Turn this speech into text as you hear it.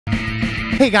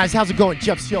Hey guys, how's it going?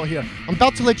 Jeff Steele here. I'm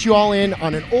about to let you all in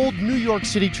on an old New York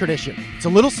City tradition. It's a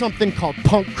little something called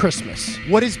Punk Christmas.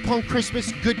 What is Punk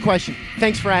Christmas? Good question.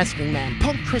 Thanks for asking, man.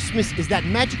 Punk Christmas is that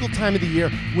magical time of the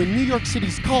year when New York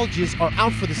City's colleges are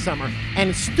out for the summer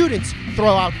and students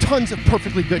throw out tons of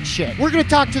perfectly good shit. We're gonna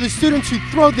talk to the students who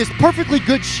throw this perfectly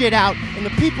good shit out and the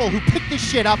people who pick this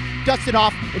shit up, dust it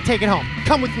off, and take it home.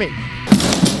 Come with me.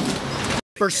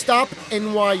 First stop,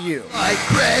 NYU. Like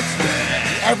Christmas.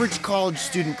 The average college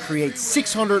student creates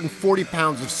 640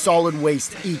 pounds of solid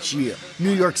waste each year.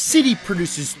 New York City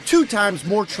produces 2 times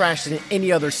more trash than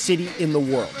any other city in the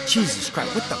world. Jesus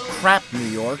Christ, what the crap, New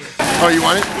York? Oh, you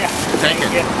want it? Yeah. Thank you.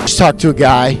 Yeah. Just talked to a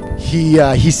guy.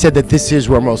 He said that this is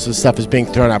where most of the stuff is being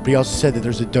thrown out, but he also said that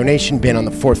there's a donation bin on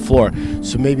the 4th floor.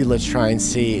 So maybe let's try and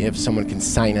see if someone can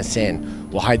sign us in.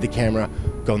 We'll hide the camera,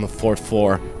 go on the 4th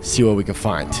floor, see what we can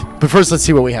find. But first, let's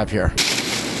see what we have here.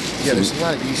 Yeah, there's a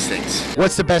lot of these things.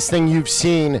 What's the best thing you've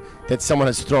seen that someone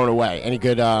has thrown away? Any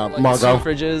good, Margot? Some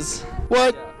fridges.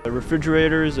 What?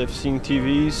 Refrigerators, I've seen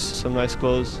TVs, some nice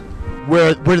clothes.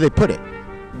 Where do they put it?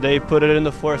 They put it in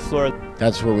the 4th floor.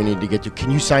 That's where we need to get to. Can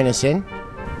you sign us in?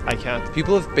 I can't.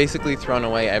 People have basically thrown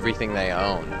away everything they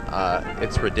own.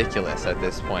 It's ridiculous at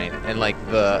this point. And like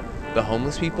the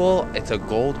homeless people, it's a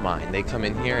gold mine. They come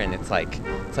in here and it's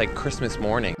like Christmas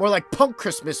morning. More like Punk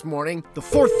Christmas morning, the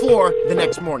 4th floor the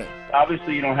next morning.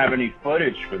 Obviously you don't have any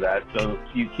footage for that, so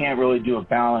you can't really do a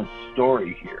balanced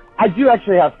story here. I do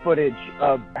actually have footage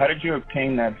of... How did you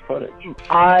obtain that footage?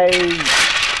 I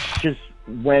just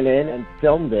went in and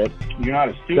filmed it. You're not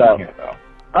a student here, though.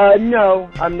 No,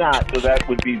 I'm not. So that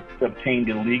would be obtained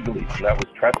illegally, so that was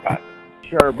trespass.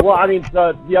 Sure. Well, I mean,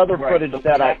 the other footage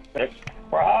that That's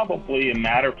probably a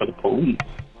matter for the police.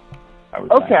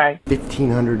 Okay.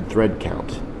 1,500 thread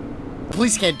count. The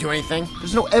police can't do anything.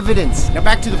 There's no evidence. Now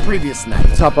back to the previous night.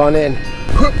 Let's hop on in.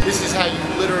 This is how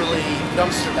you literally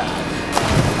dumpster dive.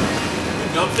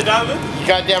 Dumpster diver? You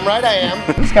goddamn right I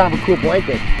am. This is kind of a cool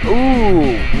blanket.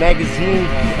 Ooh, magazine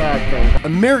thing.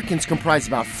 Americans comprise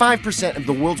about 5% of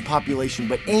the world's population,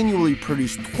 but annually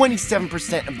produce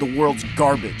 27% of the world's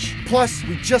garbage. Plus,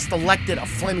 we just elected a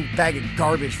flaming bag of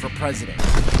garbage for president.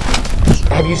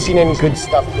 Have you seen any good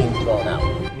stuff being thrown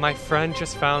out? My friend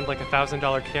just found like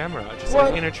 $1,000 camera, just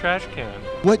in a trash can.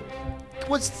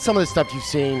 What's some of the stuff you've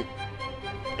seen?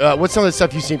 What's some of the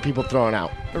stuff you've seen people throwing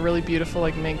out? A really beautiful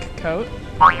like mink coat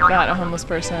that a homeless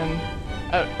person,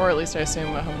 or at least I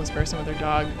assume a homeless person with their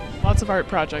dog. Lots of art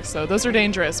projects though. Those are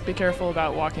dangerous. Be careful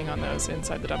about walking on those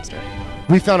inside the dumpster.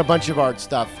 We found a bunch of art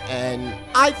stuff and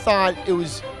I thought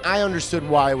I understood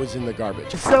why it was in the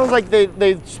garbage. It sounds like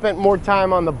they spent more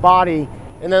time on the body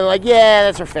and then like, yeah,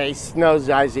 that's her face, nose,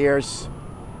 eyes, ears.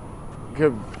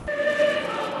 Good.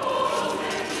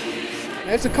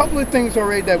 There's a couple of things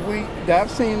already that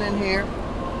I've seen in here.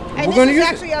 And this is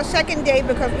actually our second day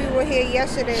because we were here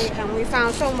yesterday and we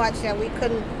found so much that we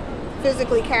couldn't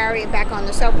physically carry it back on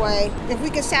the subway. If we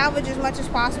could salvage as much as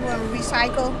possible and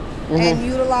recycle and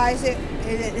utilize it,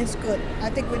 it's good. I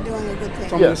think we're doing a good thing.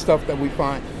 Some of the stuff that we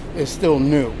find is still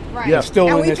new. Right. It's still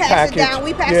in this package.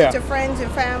 We pass it to friends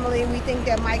and family. We think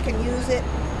that Mike can use it.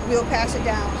 We'll pass it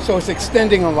down. So it's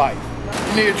extending a life.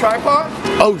 You need a tripod?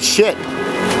 Oh shit.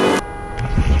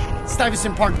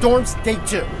 Stuyvesant Park dorms, day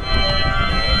 2.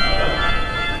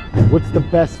 What's the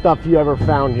best stuff you ever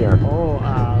found here? Oh,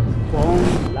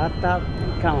 phone, laptop,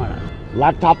 camera.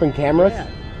 Laptop and cameras? Yeah.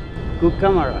 Good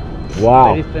camera.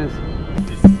 Wow. Very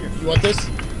expensive. You want this?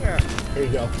 Sure. Here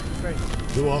you go. Great.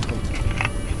 You're welcome.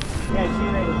 Yeah, see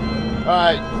you later. All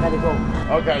right. Let it go.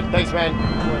 Okay, thanks, man.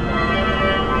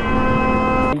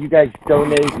 You guys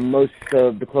donate most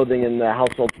of the clothing and the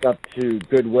household stuff to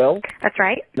Goodwill. That's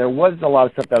right. There was a lot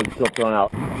of stuff that was still thrown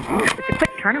out. It's a quick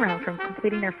turnaround from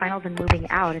completing their finals and moving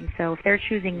out, and so if they're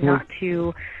choosing not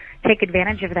to take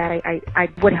advantage of that, I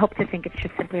would hope to think it's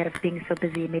just simply out of being so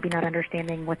busy, maybe not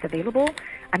understanding what's available.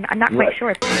 I'm not quite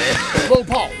sure. Low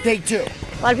Paul, day 2.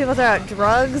 A lot of people throw out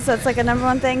drugs. That's like a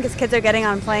 #1 thing because kids are getting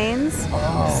on planes.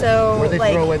 Oh. So where they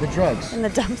like, throw away the drugs? In the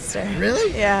dumpster.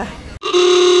 Really? Yeah.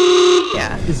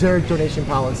 Yeah. Is there a donation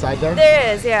pile inside there?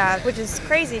 There is, yeah, which is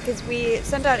crazy because we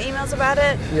sent out emails about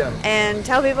it and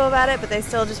tell people about it, but they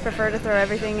still just prefer to throw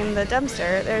everything in the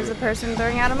dumpster. There's a person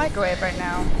throwing out a microwave right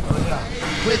now. Oh, yeah.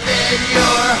 Within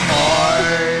your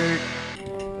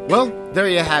heart. Well, there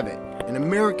you have it. An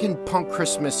American punk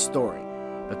Christmas story.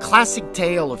 A classic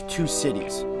tale of 2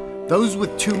 cities. Those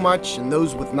with too much and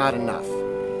those with not enough.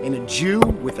 And a Jew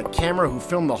with a camera who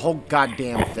filmed the whole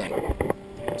goddamn thing.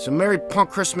 So Merry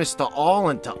Punk Christmas to all,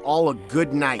 and to all a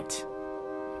good night.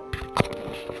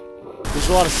 There's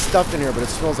a lot of stuff in here, but it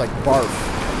smells like barf.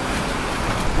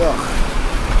 Ugh.